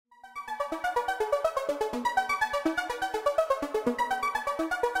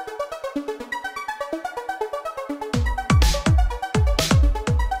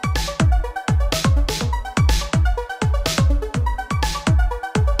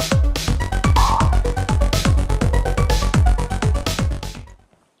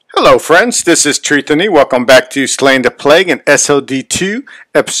Hello friends, this is Aniyah. Welcome back to Slaying the Plague in SOD2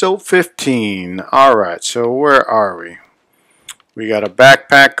 episode 15. Alright, so where are we? We got a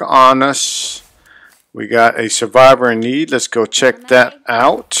backpack on us. We got a survivor in need. Let's go check that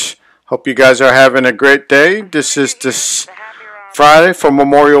out. Hope you guys are having a great day. This is this Friday for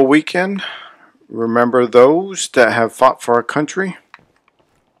Memorial Weekend. Remember those that have fought for our country?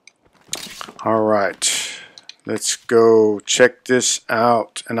 Alright. Let's go check this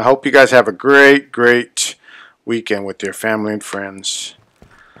out. And I hope you guys have a great weekend with your family and friends.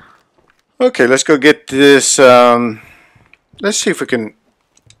 Okay, let's go get this. Let's see if we can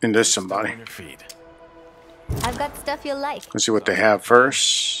enlist somebody. I've got stuff you'll like. Let's see what they have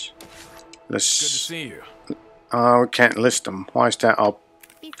first. Let's. Good to see you. We can't list them. Why is that? Oh,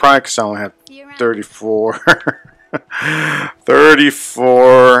 probably because I only have 34.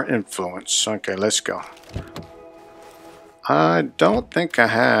 34 influence. Okay, let's go. I don't think I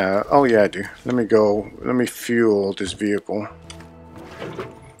have. Oh yeah, I do. Let me go. Let me fuel this vehicle.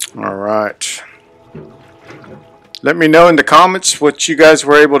 Alright. Let me know in the comments what you guys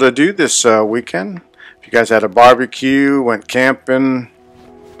were able to do this weekend. If you guys had a barbecue, went camping,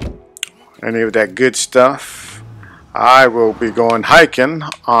 any of that good stuff. I will be going hiking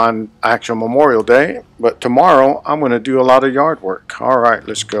on actual Memorial Day, but tomorrow I'm going to do a lot of yard work. Alright,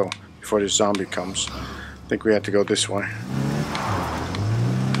 let's go before this zombie comes. I think we have to go this way.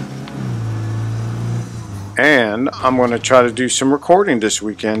 And I'm going to try to do some recording this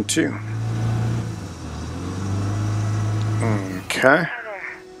weekend too. Okay.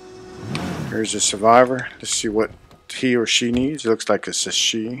 Here's a survivor. Let's see what he or she needs. It looks like it's a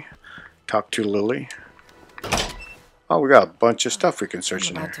she. Talk to Lily. Oh, we got a bunch of stuff we can search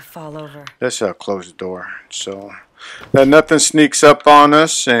in here. Let's close the door so that nothing sneaks up on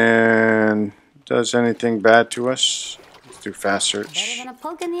us and does anything bad to us. Let's do fast search. Better than a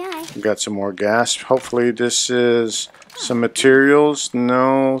poke in the eye. We got some more gas. Hopefully this is some materials.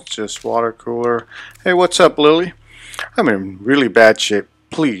 No, just water cooler. Hey, what's up, Lily? I'm in really bad shape.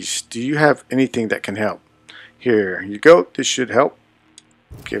 Please, do you have anything that can help? Here you go. This should help.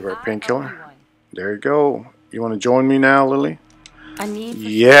 Give her a painkiller. There you go. You want to join me now, Lily?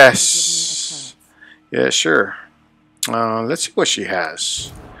 Yes. Yeah, sure. Let's see what she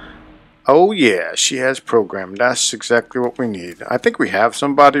has. Oh yeah, she has program. That's exactly what we need. I think we have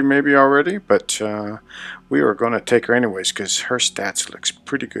somebody maybe already, but we are going to take her anyways because her stats looks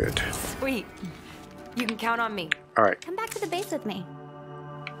pretty good. Sweet. You can count on me. All right. Come back to the base with me.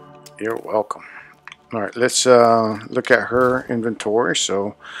 You're welcome. All right, let's look at her inventory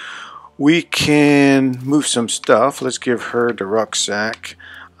so we can move some stuff. Let's give her the rucksack.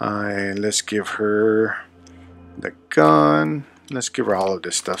 Let's give her the gun. Let's give her all of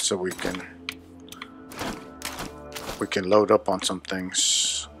this stuff so we can load up on some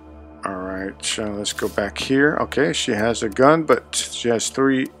things. Alright, so let's go back here. Okay, she has a gun, but she has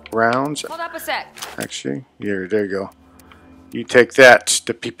 3 rounds. Hold up a sec. Actually, here, there you go. You take that,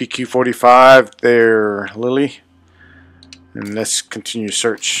 the PPQ-45 there, Lily. And let's continue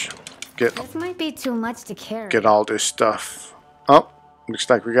search. This might be too much to carry. Get all this stuff. Oh, looks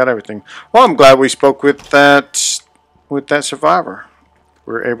like we got everything. Well, I'm glad we spoke with that survivor.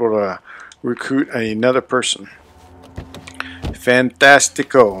 We're able to recruit another person.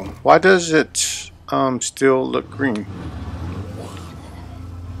 Fantastico. Why does it still look green?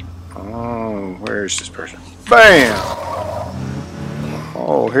 Oh, where is this person? Bam!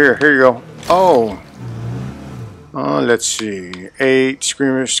 Oh, here you go. Oh, let's see. 8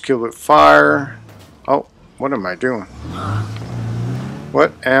 screamers killed with fire. Oh, what am I doing?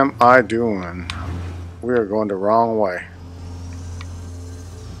 What am I doing? We are going the wrong way.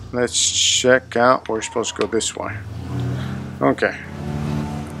 Let's check out. We're supposed to go this way. Okay.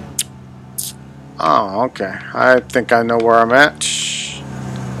 Oh, okay. I think I know where I'm at.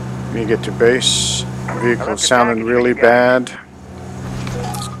 Let me get to base. Vehicle sounding really bad.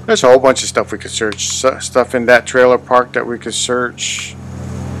 There's a whole bunch of stuff we could search. Stuff in that trailer park that we could search.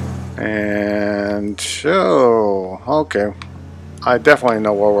 And oh, okay. I definitely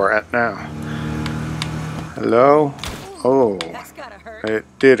know where we're at now. Hello? Oh, it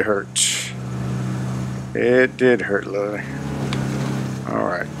did hurt. It did hurt, Lily.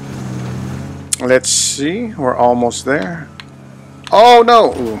 Alright. Let's see. We're almost there. Oh,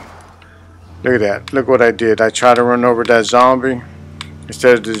 no! Ooh. Look at that. Look what I did. I tried to run over that zombie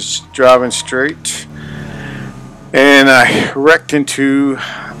instead of just driving straight. And I wrecked into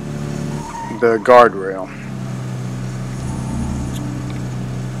the guardrail.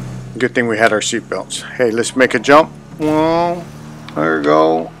 Good thing we had our seatbelts. Hey, let's make a jump. Well, there we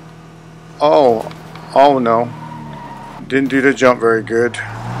go. Oh no. Didn't do the jump very good.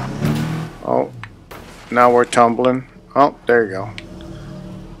 Oh, now we're tumbling. Oh, there you go.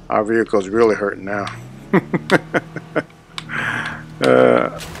 Our vehicle's really hurting now.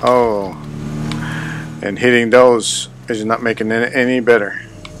 Oh, and hitting those is not making it any better.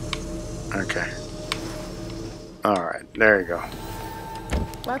 Okay. Alright, there you go.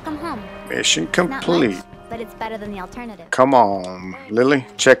 Welcome home. Mission It's not complete. much, but it's better than the alternative. Come on, Lily.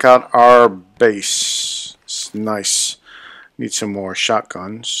 Check out our base. It's nice. Need some more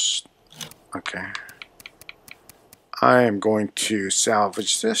shotguns. Okay. I am going to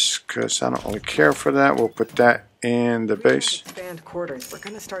salvage this because I don't really care for that. We'll put that in the base. Expand quarters. We're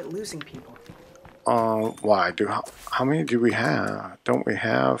gonna start losing people. Why? How many do we have? Don't we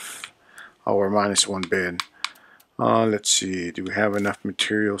have? Oh, we're minus one bed. Let's see. Do we have enough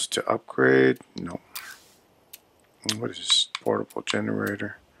materials to upgrade? No. What is this? Portable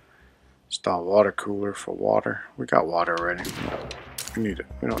generator. Install water cooler for water. We got water already. We need it.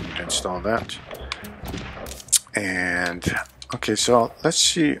 We don't need to install that. And okay, so let's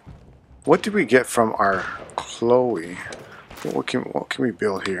see. What did we get from our Chloe? What can we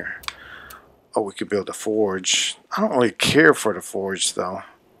build here? Oh, we could build a forge. I don't really care for the forge though.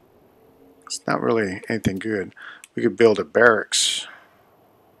 It's not really anything good. We could build a barracks.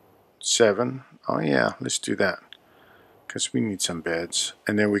 7. Oh yeah, let's do that. Because we need some beds.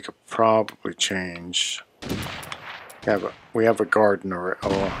 And then we could probably change. We have a garden or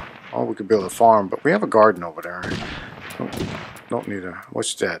oh, we could build a farm, but we have a garden over there. Don't need a,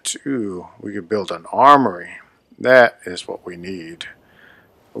 what's that? Ooh, we could build an armory. That is what we need.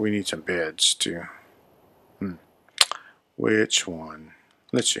 But we need some beds too. Which one?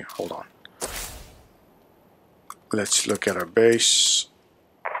 Let's see, hold on. Let's look at our base.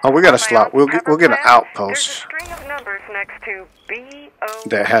 Oh, we got a slot. We'll get an outpost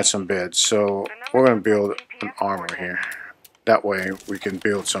that has some beds. So we're going to build an armor here. That way we can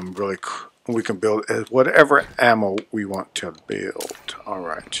build some we can build whatever ammo we want to build. All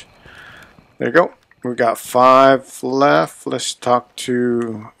right. There you go. We got 5 left. Let's talk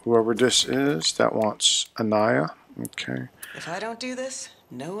to whoever this is that wants Aniyah. Okay. If I don't do this,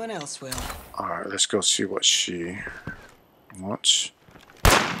 no one else will. All right, let's go see what she wants.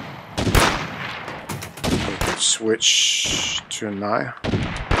 We can switch to Aniyah.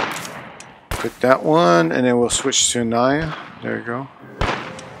 Pick that one, and then we'll switch to Aniyah. There you go.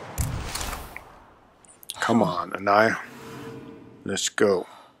 Come on, Aniyah. Let's go.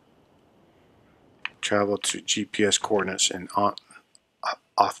 Travel to GPS coordinates in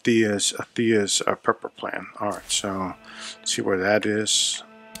Althea's prepper plan. Alright, so let's see where that is.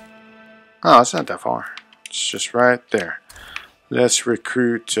 Oh, it's not that far. It's just right there. Let's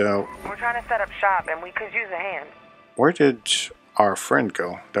recruit. We're trying to set up shop and we could use a hand. Where did our friend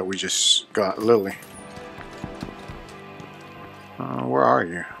go that we just got? Lily. Where are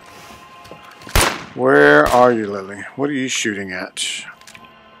you? Where are you, Lily? What are you shooting at?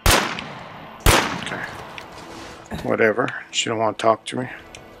 Okay. Whatever. She don't want to talk to me.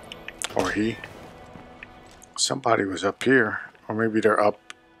 Or he. Somebody was up here. Or maybe they're up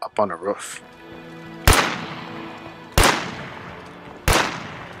on the roof.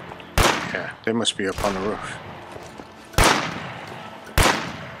 Yeah, they must be up on the roof.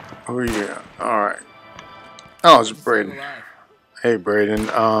 Oh yeah. Alright. Oh, it's Braden. Hey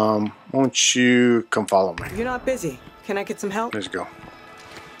Braden, won't you come follow me? You're not busy. Can I get some help? Let's go.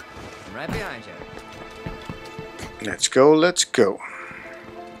 I'm right behind you. Let's go, let's go.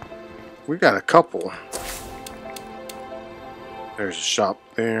 We got a couple. There's a shop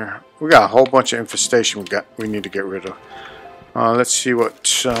there. We got a whole bunch of infestation we need to get rid of. Let's see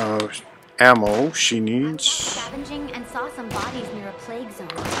what ammo she needs. Scavenging and saw some bodies near a plague zone.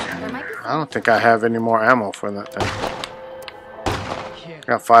 There might be I don't think I have any more ammo for that thing.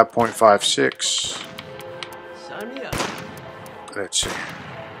 Got 5.56. Sign me up. Let's see.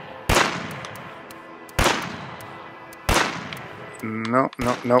 Nope,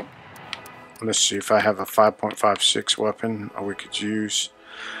 nope, nope. Let's see if I have a 5.56 weapon or we could use.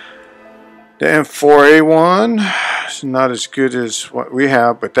 The M4A1 is not as good as what we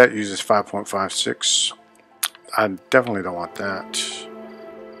have, but that uses 5.56. I definitely don't want that.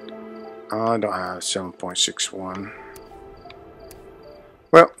 I don't have 7.61.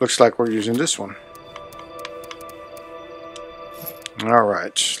 Well, looks like we're using this one.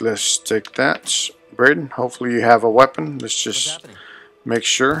 Alright, let's take that. Braden, hopefully you have a weapon. Let's just make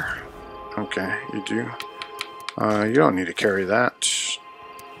sure. Okay, you do. You don't need to carry that.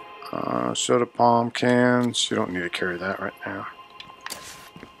 Soda palm cans. You don't need to carry that right now.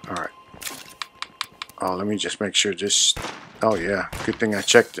 Alright. Oh, let me just make sure this... Oh yeah, good thing I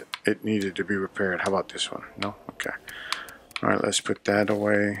checked it. It needed to be repaired. How about this one? No? Okay. Alright, let's put that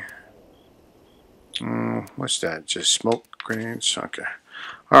away. What's that? Just smoke grenades? Okay.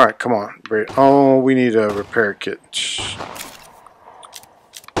 Alright, come on. Oh, we need a repair kit.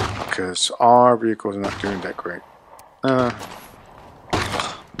 Because our vehicle is not doing that great. We're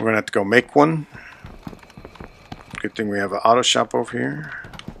going to have to go make one. Good thing we have an auto shop over here.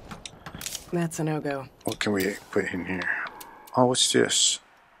 That's a no-go. What can we put in here? Oh, what's this?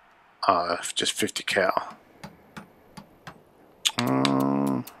 Just 50 cal.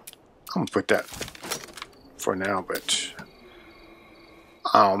 I'm going to put that for now, but...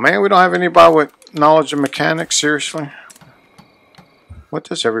 Oh, man, we don't have anybody with knowledge of mechanics? Seriously? What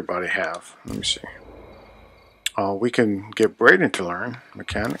does everybody have? Let me see. Oh, we can get Braden to learn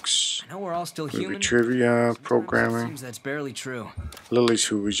mechanics. I know we're all still human. Trivia, programming. Seems that's barely true. Lily's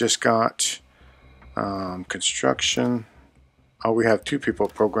who we just got. Construction. Oh, we have 2 people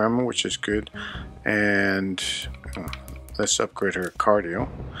programming, which is good. And let's upgrade her cardio.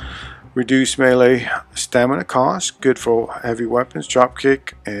 Reduce melee stamina cost. Good for heavy weapons,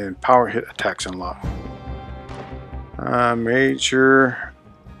 dropkick, and power hit attacks unlock. Major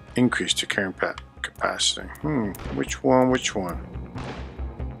increase to carrying capacity. Which one?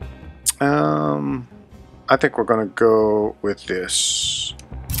 I think we're gonna go with this.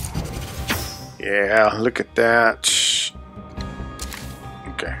 Yeah, look at that.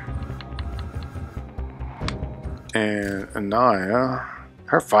 Okay. And Aniyah,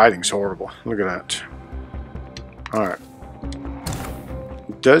 her fighting's horrible. Look at that. Alright.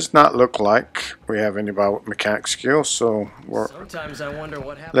 Does not look like we have anybody with mechanic skills, so Sometimes I wonder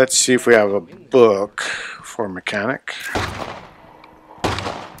what happens. let's see if we have a book for mechanic.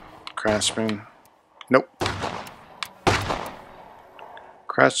 Craftsman. Nope.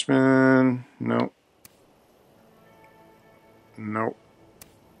 Craftsman. Nope. Nope.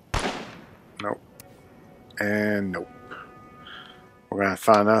 Nope. And nope. We're gonna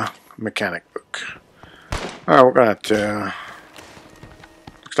find a mechanic book. Alright, we're gonna have to...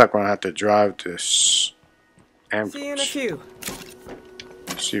 Looks like we're gonna have to drive this ambulance. See you in a few.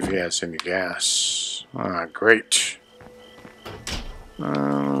 See if he has any gas. Alright, great.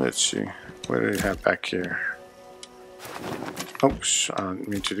 Let's see. What do we have back here? Oops, I didn't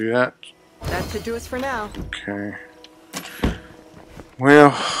mean to do that. That should do us for now. Okay.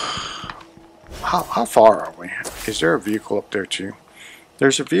 Well, how far are we? Is there a vehicle up there too?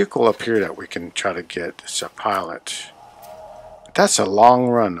 There's a vehicle up here that we can try to get. It's a pilot. But that's a long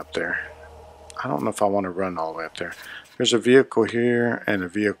run up there. I don't know if I want to run all the way up there. There's a vehicle here and a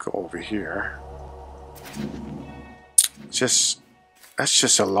vehicle over here. That's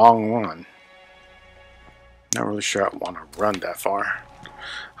just a long run. Not really sure I want to run that far.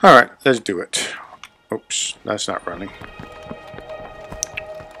 Alright, let's do it. Oops, that's not running.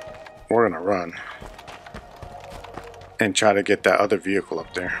 We're gonna run and try to get that other vehicle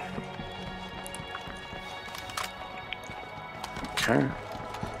up there. Okay.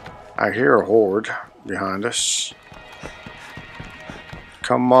 I hear a horde behind us.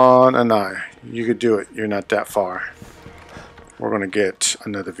 Come on, Aniyah. You could do it. You're not that far. We're gonna get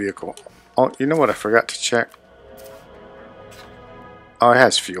another vehicle. Oh, you know what I forgot to check? Oh, it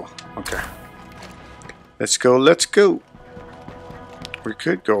has fuel. Okay. Let's go, let's go. We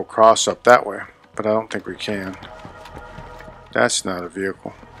could go across up that way, but I don't think we can. That's not a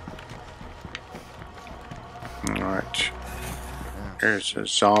vehicle. Alright. Here's a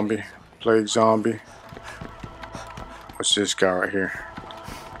zombie. Plague zombie. What's this guy right here?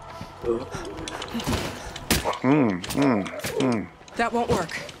 That won't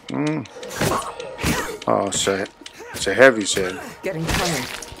work. Oh, it's a heavy set. Getting tired.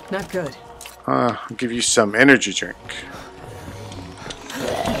 Not good. I'll give you some energy drink.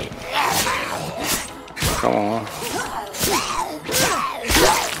 Come on.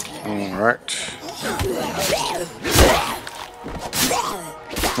 Alright.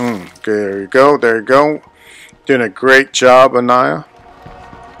 There you go, there you go. Doing a great job, Aniyah.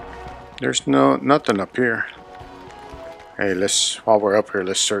 There's nothing up here. Hey, while we're up here,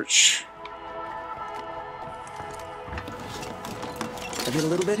 let's search. Every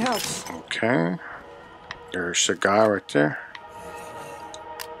little bit helps. Okay. There's a guy right there.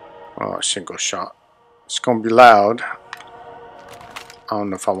 Oh, a single shot. It's gonna be loud. I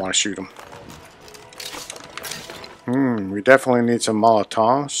don't know if I want to shoot him. We definitely need some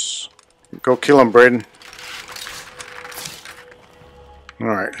Molotovs. Go kill him, Braden.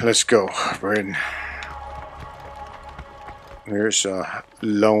 Alright, let's go, Braden. There's a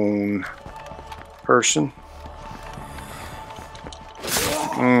lone person.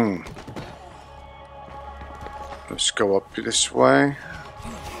 Let's go up this way.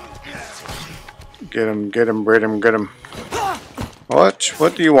 Get him, Braden, get him. What?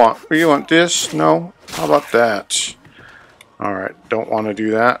 What do you want? Do you want this? No? How about that? Alright, don't want to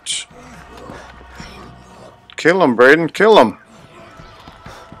do that. Kill him, Braden. Kill him.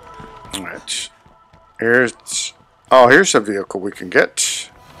 Alright. Here's... Oh, here's a vehicle we can get.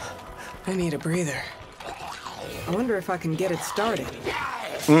 I need a breather. I wonder if I can get it started.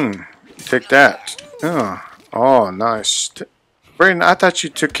 Take that. Oh, nice. Braden, I thought you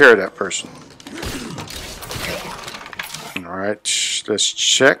took care of that person. Alright, let's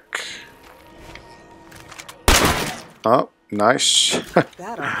check. Oh, nice.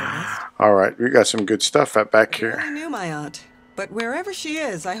 Alright, we got some good stuff back here. I knew my aunt, but wherever she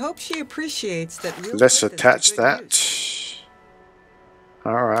is, I hope she appreciates that. Let's attach that.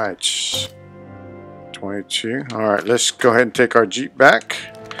 Alright. 22. Alright, let's go ahead and take our Jeep back.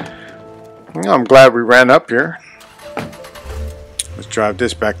 I'm glad we ran up here. Let's drive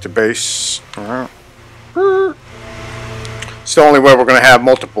this back to base. It's the only way we're going to have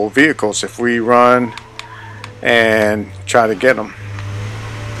multiple vehicles if we run and try to get them.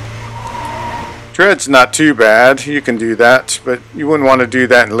 Dread's not too bad. You can do that, but you wouldn't want to do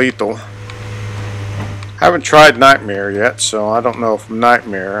that in Lethal. Haven't tried Nightmare yet, so I don't know if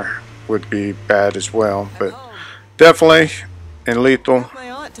Nightmare would be bad as well, but definitely in Lethal. My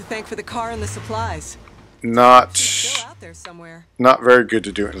aunt to thank for the car and the supplies. Not Still out there somewhere. Not very good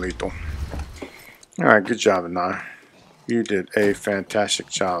to do it in Lethal. Alright, good job, Aniyah. You did a fantastic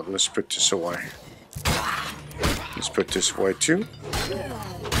job. Let's put this away. Let's put this away too.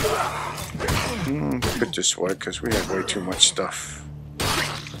 Put this away because we have way too much stuff.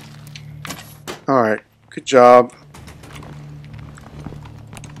 Alright, good job.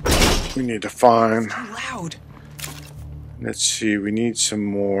 We need to find... Loud. Let's see, we need some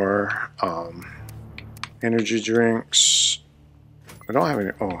more energy drinks. We don't have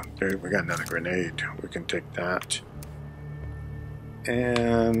any... Oh, there, we got another grenade. We can take that.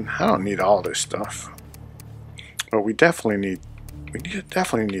 And I don't need all this stuff. But we definitely need...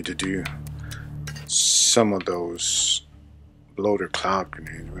 definitely need to do some of those bloater cloud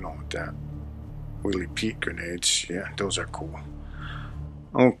grenades. We don't want that. Willy Pete grenades. Yeah, those are cool.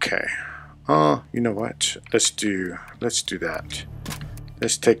 Okay. You know what? Let's do that.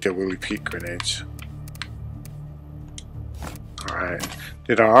 Let's take the Willy Pete grenades. Alright.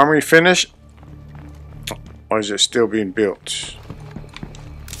 Did our armory finish? Or is it still being built?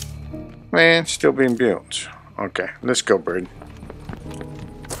 Man, still being built. Okay, let's go, Bird.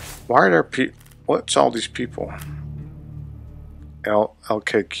 Why are there people? What's all these people?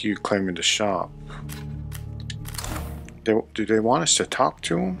 L.K.Q claiming the shop. Do they want us to talk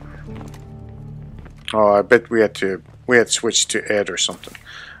to them? Oh, I bet we had to switch to Ed or something.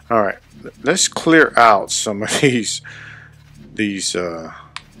 All right, let's clear out some of these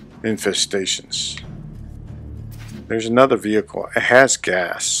infestations. There's another vehicle. It has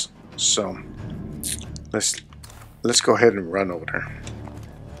gas, so let's go ahead and run over there.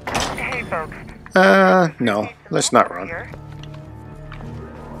 Hey, folks. No, let's not run.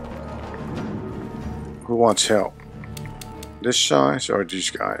 Who wants help? This size or these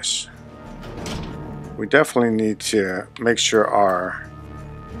guys? We definitely need to make sure our...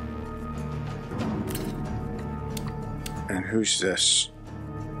 And who's this?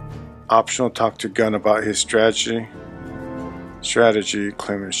 Optional, talk to Gunn about his strategy.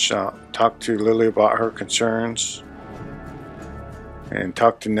 Claim his shop. Talk to Lily about her concerns. And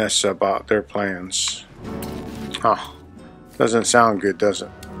talk to Nessa about their plans. Huh. Doesn't sound good, does it?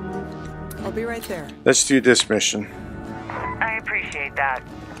 I'll be right there. Let's do this mission. I appreciate that.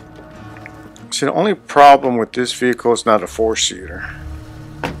 See, the only problem with this vehicle is not a four-seater.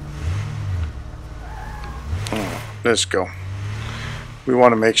 Let's go. We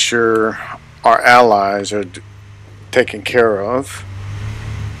want to make sure our allies are taken care of,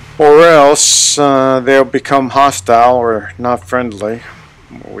 or else they'll become hostile or not friendly,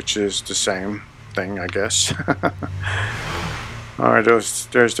 which is the same thing, I guess. Alright,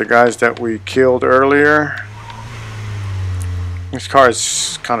 there's the guys that we killed earlier. This car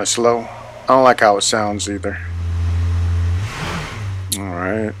is kind of slow. I don't like how it sounds either.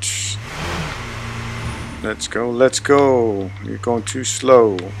 Alright. Let's go, let's go. You're going too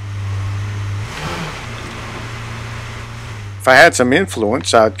slow. If I had some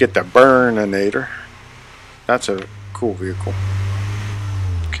influence, I'd get the Burninator. That's a cool vehicle.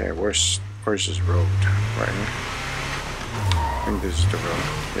 Okay, where's this road? Right here. I think this is the road.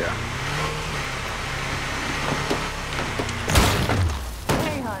 Yeah.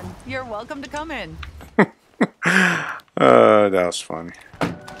 Hey, hon. You're welcome to come in. That was funny.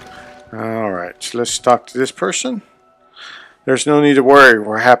 Alright, so let's talk to this person. There's no need to worry.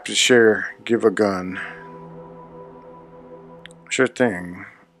 We're happy to share. Give a gun. Sure thing.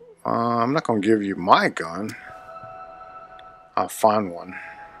 I'm not going to give you my gun. I'll find one.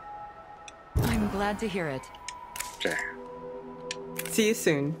 I'm glad to hear it. Okay. See you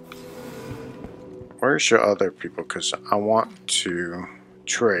soon. Where's your other people? Because I want to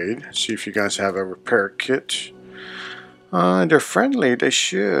trade. See if you guys have a repair kit. They're friendly. They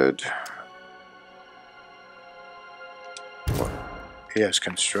should. What? He has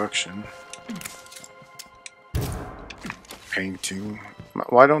construction. Painting.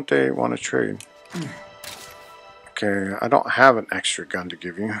 Why don't they want to trade? Okay, I don't have an extra gun to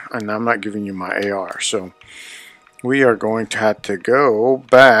give you, and I'm not giving you my AR, so we are going to have to go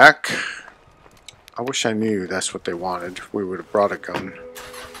back. I wish I knew that's what they wanted. We would have brought a gun.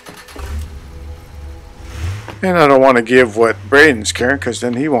 And I don't want to give what Braden's carrying, because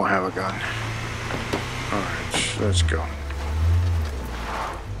then he won't have a gun. Alright, let's go.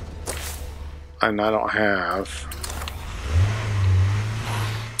 And I don't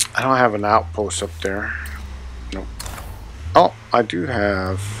have an outpost up there. Nope. Oh, I do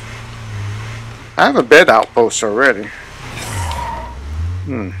have. I have a bed outpost already.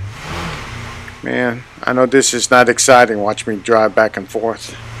 Man, I know this is not exciting. Watch me drive back and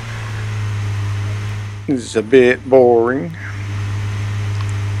forth. This is a bit boring.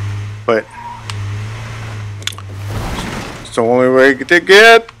 But it's the only way to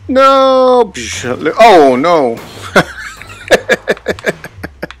get. No! Oh no!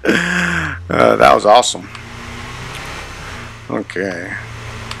 That was awesome. Okay.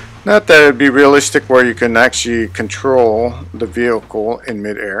 Not that it'd be realistic where you can actually control the vehicle in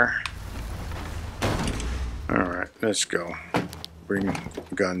midair. Alright, let's go. Bring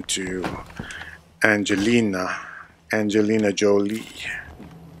gun to Angelina Jolie.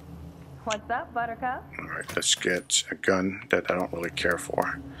 What's up, Buttercup? Alright, let's get a gun that I don't really care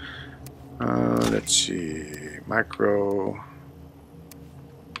for. Let's see. Micro.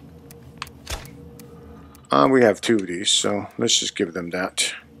 We have 2 of these, so let's just give them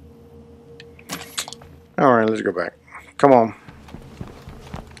that. Alright, let's go back. Come on.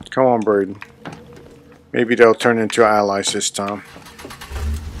 Come on, Braden. Maybe they'll turn into allies this time.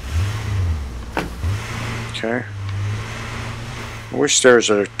 Okay. I wish there's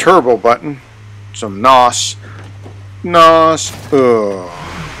a turbo button. Some NOS. NOS. Ugh.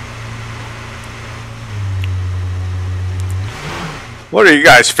 What are you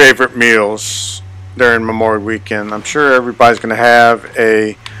guys' favorite meals during Memorial Weekend? I'm sure everybody's going to have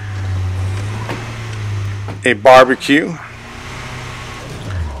a barbecue.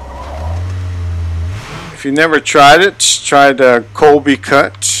 If you never tried it, try the Colby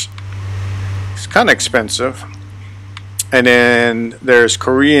cut. It's kind of expensive. And then there's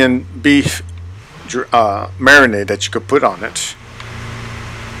Korean beef marinade that you could put on it.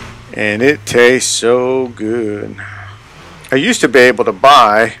 And it tastes so good. I used to be able to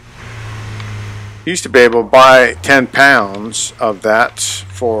buy 10 pounds of that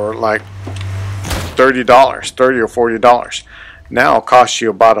for like $30, $30 or $40. Now it'll cost you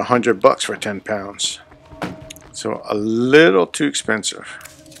about $100 for 10 pounds. So a little too expensive.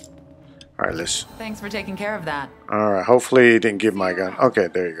 Alright, let's. Thanks for taking care of that. Alright, hopefully he didn't give my gun. Okay,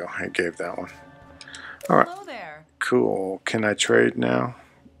 there you go. I gave that one. Alright. Hello there. Cool. Can I trade now?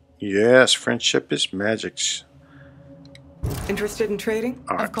 Yes, friendship is magic. Interested in trading?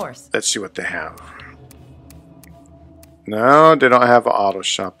 Alright, Of course. let's see what they have. No, they don't have an auto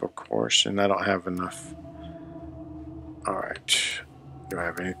shop, of course, and I don't have enough. Alright. Do I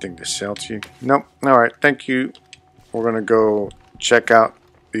have anything to sell to you? Nope. Alright, thank you. We're going to go check out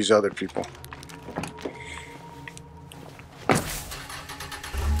these other people.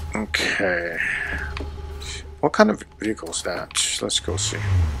 Okay. What kind of vehicle is that? Let's go see.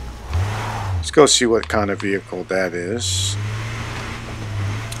 Let's go see what kind of vehicle that is.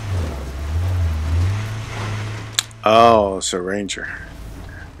 Oh, it's a Ranger.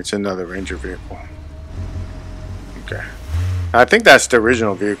 It's another Ranger vehicle. Okay. I think that's the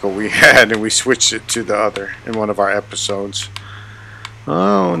original vehicle we had, and we switched it to the other in one of our episodes.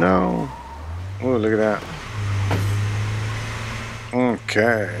 Oh no. Oh, look at that.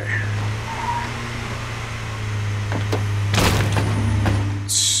 Okay.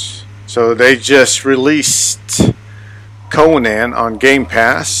 So they just released Conan on Game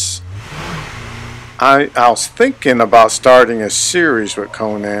Pass. I was thinking about starting a series with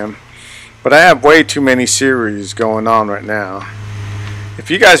Conan, but I have way too many series going on right now. If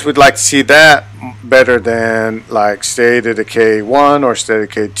you guys would like to see that better than like State of Decay 1 or State of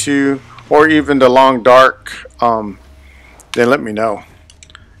Decay 2 or even The Long Dark, then let me know.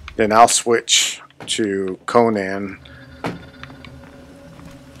 Then I'll switch to Conan.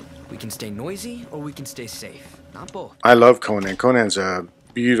 We can stay noisy or we can stay safe. Not both. I love Conan. Conan's a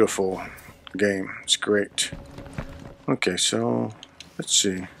beautiful game. It's great. Okay, so let's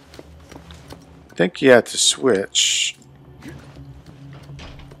see. I think you had to switch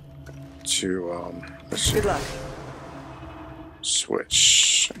to let's see. Good luck.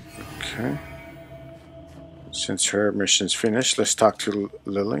 Switch. Okay. Since her mission's finished, let's talk to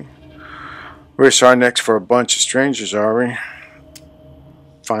Lily. We're sorry next for a bunch of strangers, are we?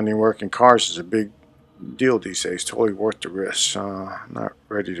 Finding work in cars is a big deal these days. Totally worth the risk. Not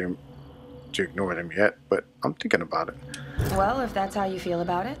ready to ignore them yet, but I'm thinking about it. Well, if that's how you feel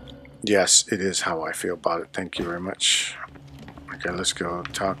about it. Yes, it is how I feel about it. Thank you very much. Okay, let's go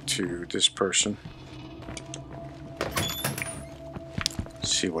talk to this person.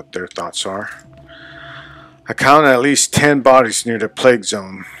 See what their thoughts are. I counted at least 10 bodies near the plague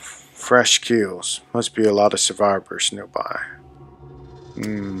zone. Fresh kills. Must be a lot of survivors nearby.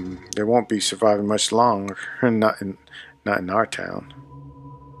 They won't be surviving much longer. Not in our town.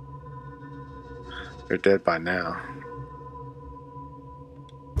 They're dead by now.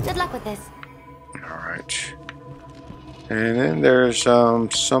 Good luck with this. Alright. And then there's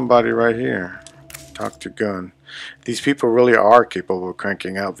somebody right here. Talk to Gun. These people really are capable of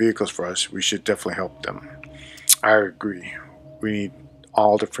cranking out vehicles for us. We should definitely help them. I agree. We need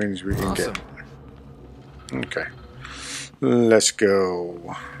all the friends we can get. Okay. Let's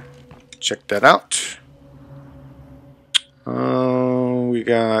go. Check that out. We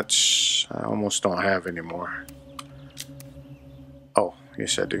got... I almost don't have any more. Oh,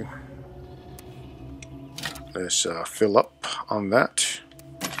 yes I do. Let's fill up on that.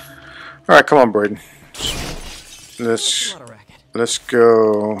 Alright, come on, Braden. Let's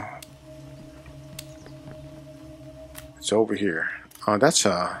go. It's over here. Oh, that's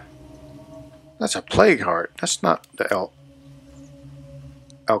a plague heart. That's not the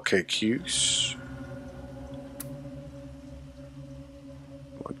L.K.Q's.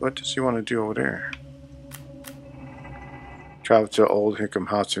 What does he want to do over there? Travel to Old Hickam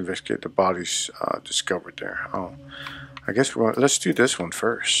House to investigate the bodies discovered there. Oh, I guess let's do this one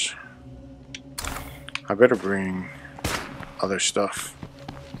first. I better bring other stuff.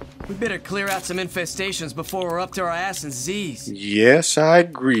 We better clear out some infestations before we're up to our ass in Z's. Yes, I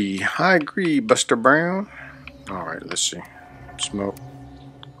agree. I agree, Buster Brown. Alright, let's see. Smoke.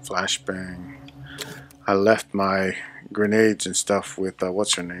 Flashbang. I left my grenades and stuff with,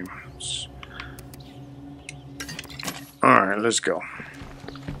 what's her name? Alright, let's go.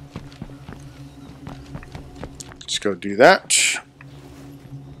 Let's go do that.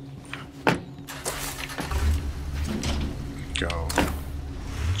 Go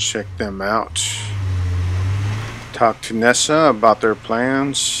check them out. Talk to Nessa about their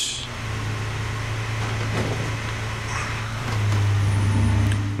plans.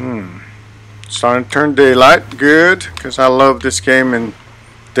 Starting to turn daylight. Good, because I love this game in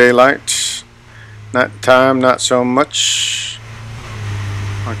daylight. Nighttime, not so much.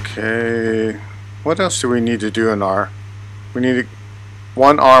 Okay. What else do we need to do in our... We need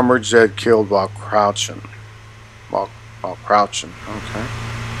one armored Zed killed while crouching. While crouching. Okay.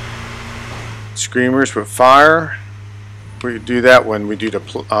 Screamers with fire. We do that when we do the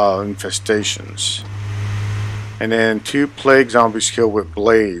infestations. And then 2 plague zombies killed with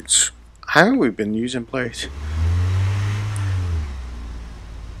blades. Haven't we been using blades?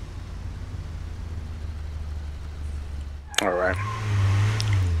 Alright.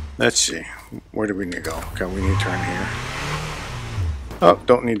 Let's see. Where do we need to go? Okay, we need to turn here. Oh,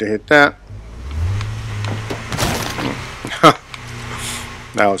 don't need to hit that.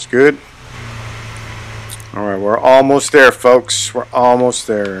 That was good. Alright, we're almost there, folks. We're almost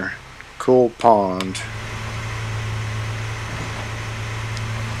there. Cool pond.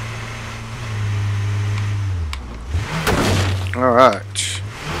 Alright.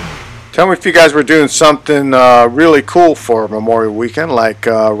 Tell me if you guys were doing something really cool for Memorial Weekend, like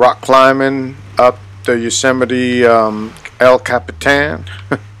rock climbing up the Yosemite El Capitan,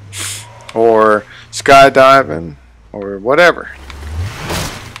 or skydiving, or whatever.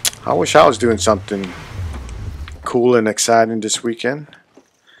 I wish I was doing something cool and exciting this weekend.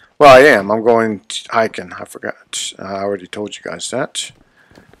 Well, I am. I'm going hiking. I forgot. I already told you guys that.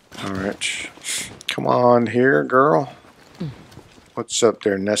 Alright. Come on here, girl. What's up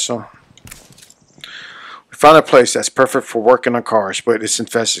there, Nessa? We found a place that's perfect for working on cars, but it's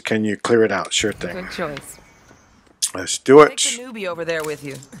infested. Can you clear it out? Sure thing. Good choice. Let's do it. Take the newbie over there with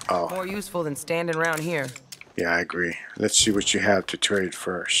you. Oh. More useful than standing around here. Yeah, I agree. Let's see what you have to trade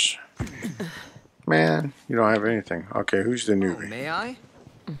first. Man, you don't have anything. Okay, who's the newbie? May I?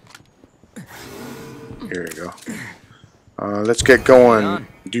 Here you go. Let's get going,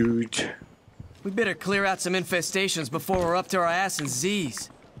 dude. We better clear out some infestations before we're up to our ass in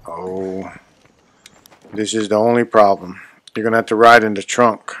Z's. Oh, this is the only problem. You're gonna have to ride in the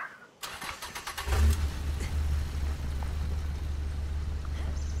trunk.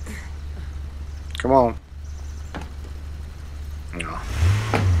 Come on. No.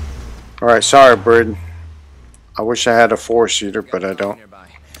 Alright, sorry, Braden. I wish I had a 4-seater, but I don't.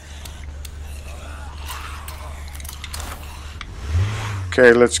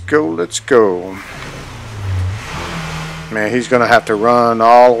 Okay, let's go, let's go. Man, he's gonna have to run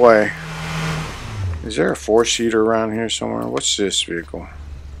all the way. Is there a 4-seater around here somewhere? What's this vehicle?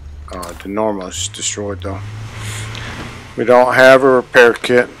 The normal is destroyed though. We don't have a repair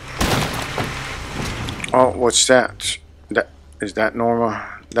kit. Oh, what's that? Is that normal?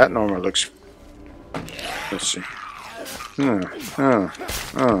 That normal looks. Let's see.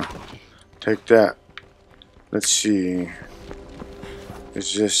 Take that. Let's see.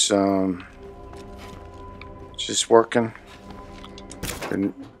 Is this working?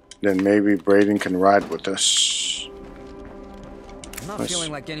 Then maybe Braden can ride with us. I'm not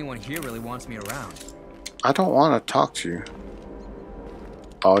feeling like anyone here really wants me around. I don't want to talk to you.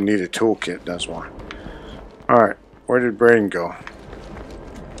 Oh, I need a toolkit, that's why. Alright, where did Braden go?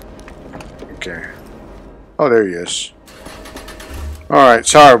 Okay. Oh, there he is. Alright,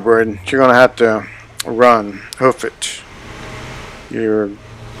 sorry, Braden. You're gonna have to run. Hoof it.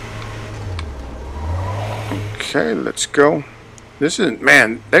 Okay, let's go. This is,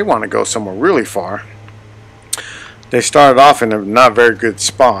 man, they want to go somewhere really far. They started off in a not very good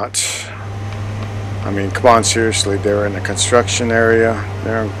spot. I mean, come on, seriously, they were in a construction area.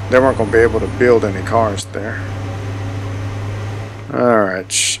 They weren't going to be able to build any cars there.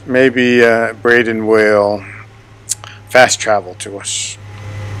 Alright, maybe Braden will fast travel to us.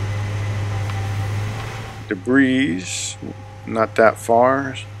 Debris, not that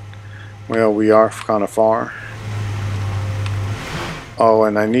far. Well, we are kind of far. Oh,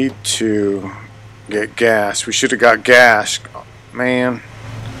 and I need to get gas. We should have got gas. Oh, man.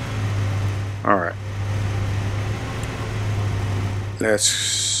 Alright.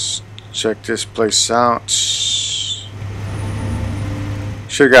 Let's check this place out.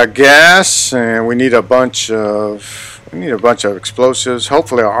 Should have got gas, and we need a bunch of explosives.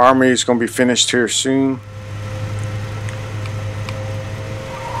 Hopefully our army is going to be finished here soon.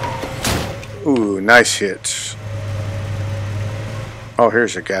 Ooh, nice hit. Oh,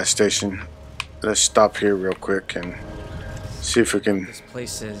 here's a gas station. Let's stop here real quick and see if we can. This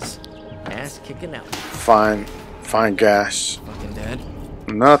place is ass kicking out. Find gas. Fucking dead.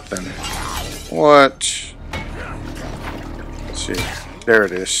 Nothing. What? Let's see. There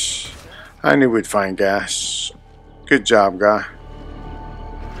it is. I knew we'd find gas. Good job, guy.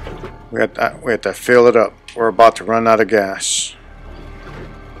 We have to fill it up. We're about to run out of gas.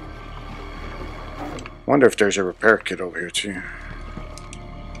 Wonder if there's a repair kit over here too.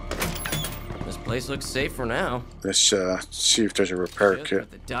 This place looks safe for now. Let's see if there's a repair Just kit.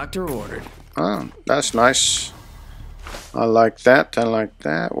 what the doctor ordered. Oh, that's nice. I like that. I like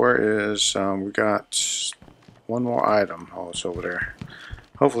that. Where is we got one more item. Oh, it's over there.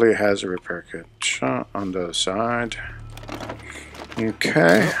 Hopefully it has a repair kit on the other side.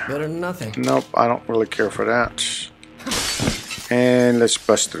 Okay. Nope, better than nothing. Nope, I don't really care for that. And let's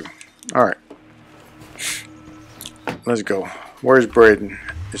bust through. Alright. Let's go. Where's Braden?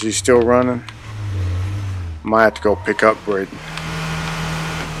 Is he still running? Might have to go pick up Braden.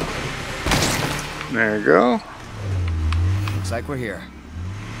 There you go. Looks like we're here.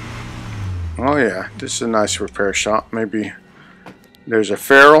 Oh yeah, this is a nice repair shop. Maybe there's a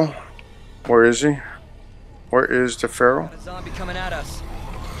feral. Where is he? Where is the feral? Got a zombie coming at us.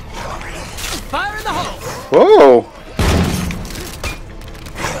 Fire in the hole! Whoa!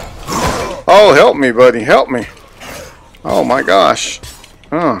 Oh, help me, buddy. Help me. Oh my gosh.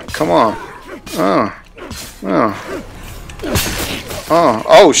 Come on.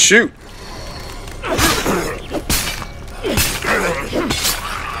 Oh, shoot.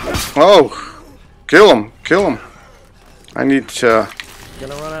 Oh, kill him. Kill him. I need to...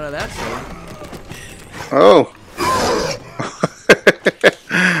 Gonna run out of that soon. Oh.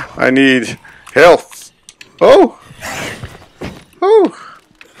 I need health. Oh. Oh.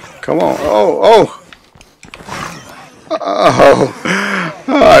 Come on. Oh.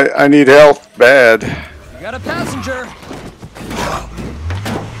 I need health bad. You got a passenger.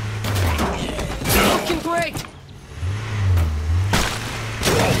 Looking great.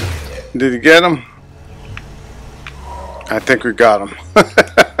 Did you get him? I think we got him.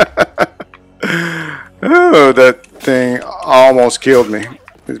 Oh, that thing almost killed me.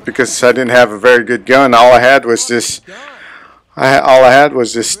 It's because I didn't have a very good gun. All I had was this All I had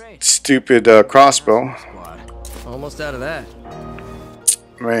was this stupid crossbow. Almost out of that.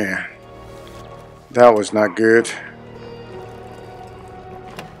 Man, that was not good.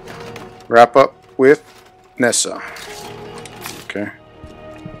 Wrap up with Nessa. Okay.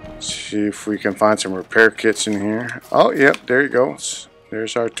 See if we can find some repair kits in here. Oh, yep, there you go.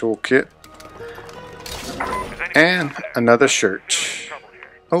 There's our toolkit. And another shirt.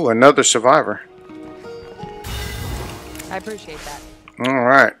 Oh, another survivor. I appreciate that.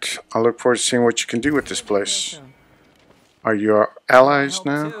 Alright. I look forward to seeing what you can do with this place. Are you our allies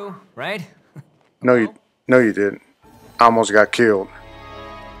now? Too, right? No, you didn't. I almost got killed.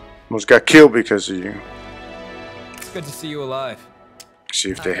 Almost got killed because of you. It's good to see you alive. See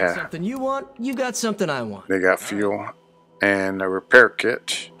if they have. Something you want, you got something I want. They got fuel and a repair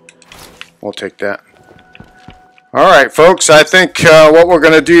kit. We'll take that. Alright folks, I think what we're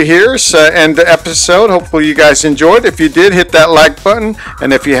going to do here is end the episode. Hopefully you guys enjoyed. If you did, hit that like button.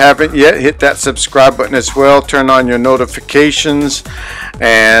 And if you haven't yet, hit that subscribe button as well. Turn on your notifications.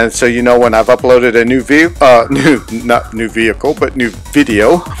 And so you know when I've uploaded a new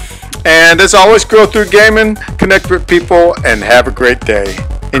video. And as always, grow through gaming, connect with people, and have a great day.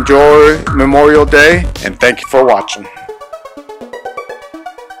 Enjoy Memorial Day, and thank you for watching.